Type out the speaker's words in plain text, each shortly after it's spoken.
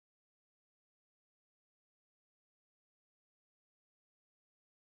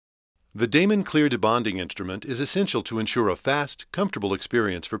The Damon Clear Debonding Instrument is essential to ensure a fast, comfortable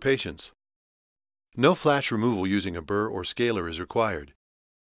experience for patients. No flash removal using a burr or scaler is required.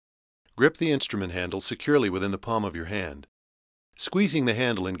 Grip the instrument handle securely within the palm of your hand. Squeezing the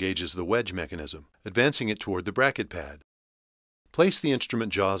handle engages the wedge mechanism, advancing it toward the bracket pad. Place the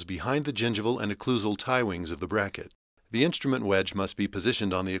instrument jaws behind the gingival and occlusal tie wings of the bracket. The instrument wedge must be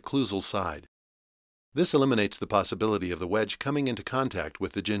positioned on the occlusal side. This eliminates the possibility of the wedge coming into contact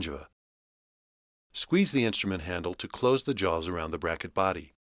with the gingiva. Squeeze the instrument handle to close the jaws around the bracket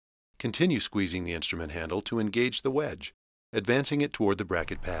body. Continue squeezing the instrument handle to engage the wedge, advancing it toward the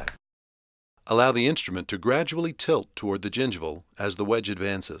bracket pad. Allow the instrument to gradually tilt toward the gingival as the wedge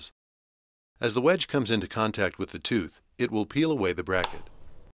advances. As the wedge comes into contact with the tooth, it will peel away the bracket.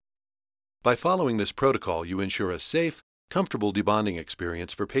 By following this protocol, you ensure a safe, comfortable debonding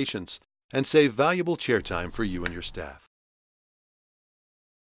experience for patients and save valuable chair time for you and your staff.